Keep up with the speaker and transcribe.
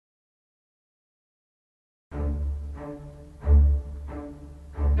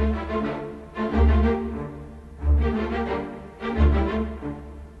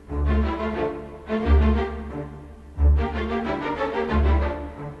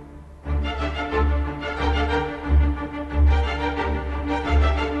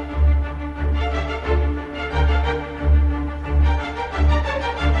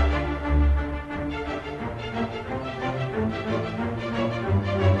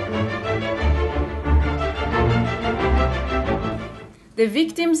The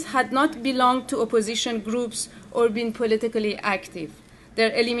victims had not belonged to opposition groups or been politically active.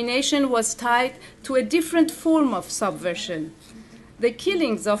 Their elimination was tied to a different form of subversion. The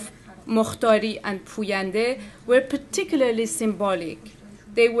killings of Mokhtari and Puyande were particularly symbolic.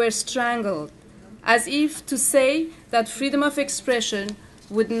 They were strangled, as if to say that freedom of expression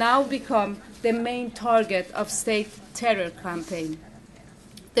would now become the main target of state terror campaign.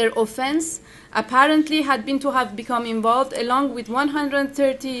 Their offense apparently had been to have become involved along with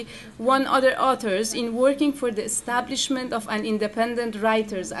 131 other authors in working for the establishment of an independent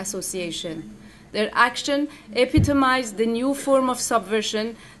writers association. Their action epitomized the new form of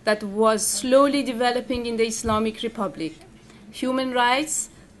subversion that was slowly developing in the Islamic Republic. Human rights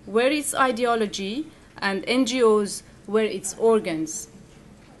were its ideology and NGOs were its organs.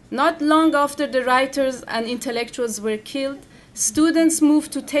 Not long after the writers and intellectuals were killed, students moved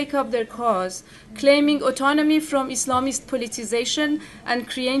to take up their cause, claiming autonomy from Islamist politicization and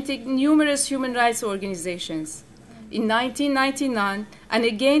creating numerous human rights organizations. In 1999, and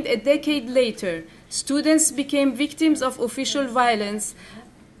again a decade later, students became victims of official violence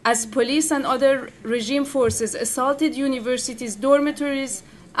as police and other regime forces assaulted universities' dormitories,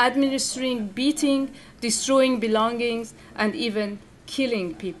 administering beating, destroying belongings, and even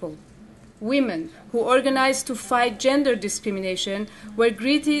killing people. Women who organized to fight gender discrimination were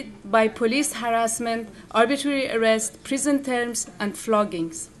greeted by police harassment, arbitrary arrest, prison terms, and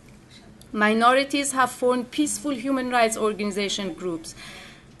floggings. Minorities have formed peaceful human rights organization groups,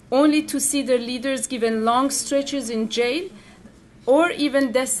 only to see their leaders given long stretches in jail or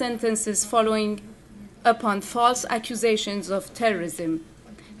even death sentences following upon false accusations of terrorism.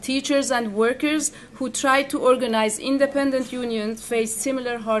 Teachers and workers who tried to organize independent unions face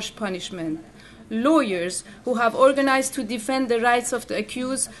similar harsh punishment. Lawyers who have organized to defend the rights of the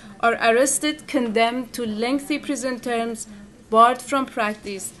accused are arrested, condemned to lengthy prison terms, barred from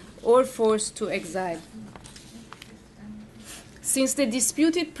practice, or forced to exile. Since the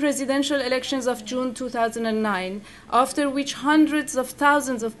disputed presidential elections of June 2009, after which hundreds of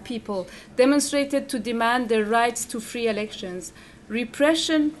thousands of people demonstrated to demand their rights to free elections,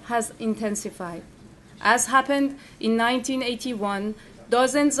 repression has intensified. As happened in 1981,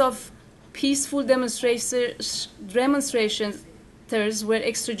 dozens of peaceful demonstrators were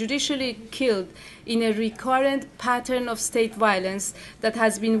extrajudicially killed in a recurrent pattern of state violence that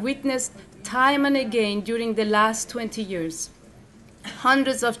has been witnessed time and again during the last 20 years.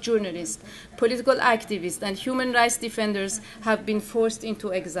 Hundreds of journalists, political activists, and human rights defenders have been forced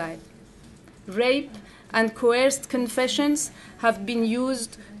into exile. Rape and coerced confessions have been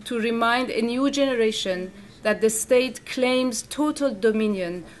used to remind a new generation that the state claims total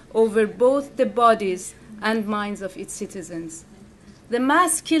dominion over both the bodies and minds of its citizens. The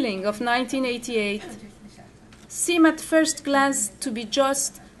mass killing of 1988 seemed at first glance to be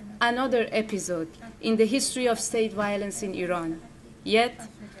just another episode in the history of state violence in Iran. Yet,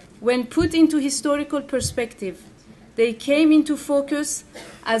 when put into historical perspective, they came into focus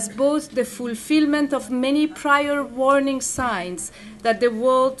as both the fulfillment of many prior warning signs that the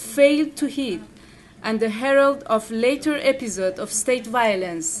world failed to heed and the herald of later episodes of state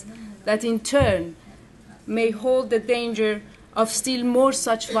violence that in turn may hold the danger of still more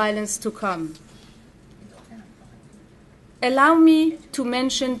such violence to come. Allow me to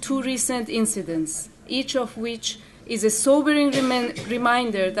mention two recent incidents, each of which is a sobering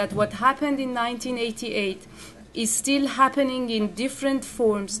reminder that what happened in 1988 is still happening in different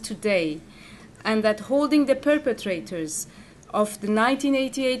forms today, and that holding the perpetrators of the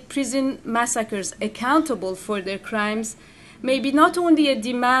 1988 prison massacres accountable for their crimes may be not only a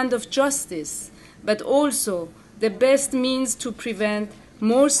demand of justice, but also the best means to prevent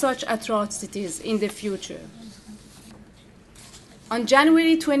more such atrocities in the future. On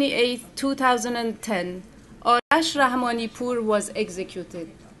January 28, 2010, Arash Rahmanipur was executed.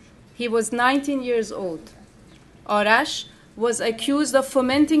 He was 19 years old. Arash was accused of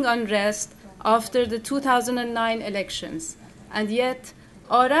fomenting unrest after the 2009 elections, and yet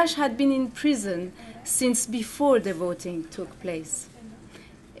Arash had been in prison since before the voting took place.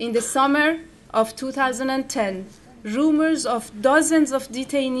 In the summer of 2010, rumors of dozens of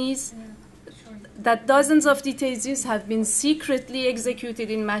detainees have been secretly executed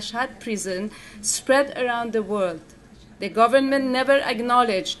in Mashhad prison spread around the world. The government never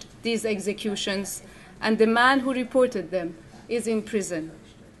acknowledged these executions, and the man who reported them is in prison.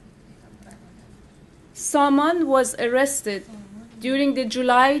 Saman was arrested during the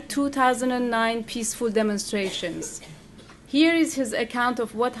July 2009 peaceful demonstrations. Here is his account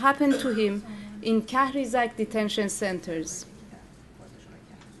of what happened to him in Kahrizak detention centers.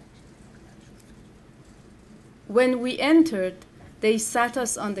 When we entered, they sat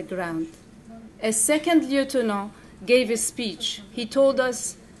us on the ground. A second lieutenant gave a speech. He told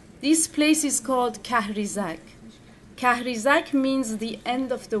us, this place is called Kahrizak. Kahrizak means the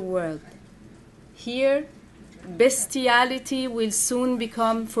end of the world. Here, bestiality will soon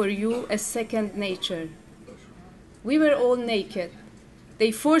become for you a second nature. We were all naked.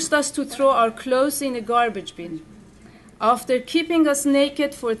 They forced us to throw our clothes in a garbage bin. After keeping us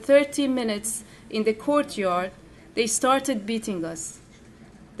naked for 30 minutes in the courtyard, they started beating us.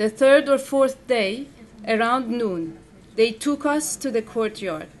 The third or fourth day, around noon, they took us to the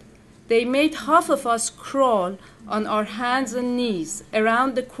courtyard. They made half of us crawl on our hands and knees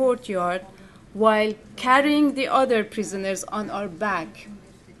around the courtyard while carrying the other prisoners on our back.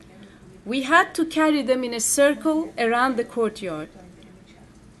 We had to carry them in a circle around the courtyard.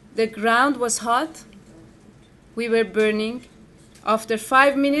 The ground was hot. We were burning. After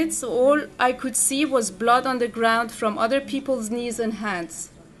 5 minutes, all I could see was blood on the ground from other people's knees and hands.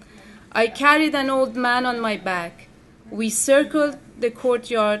 I carried an old man on my back. We circled the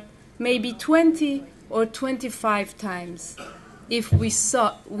courtyard maybe 20 or 25 times. If we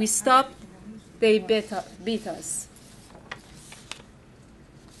stopped, they beat us.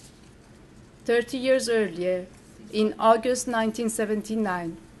 30 years earlier, in August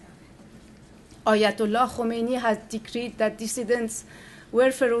 1979, Ayatollah Khomeini had decreed that dissidents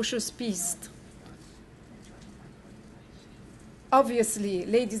were ferocious beasts. Obviously,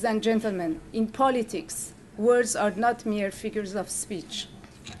 ladies and gentlemen, in politics, words are not mere figures of speech.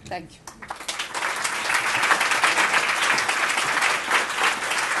 Thank you.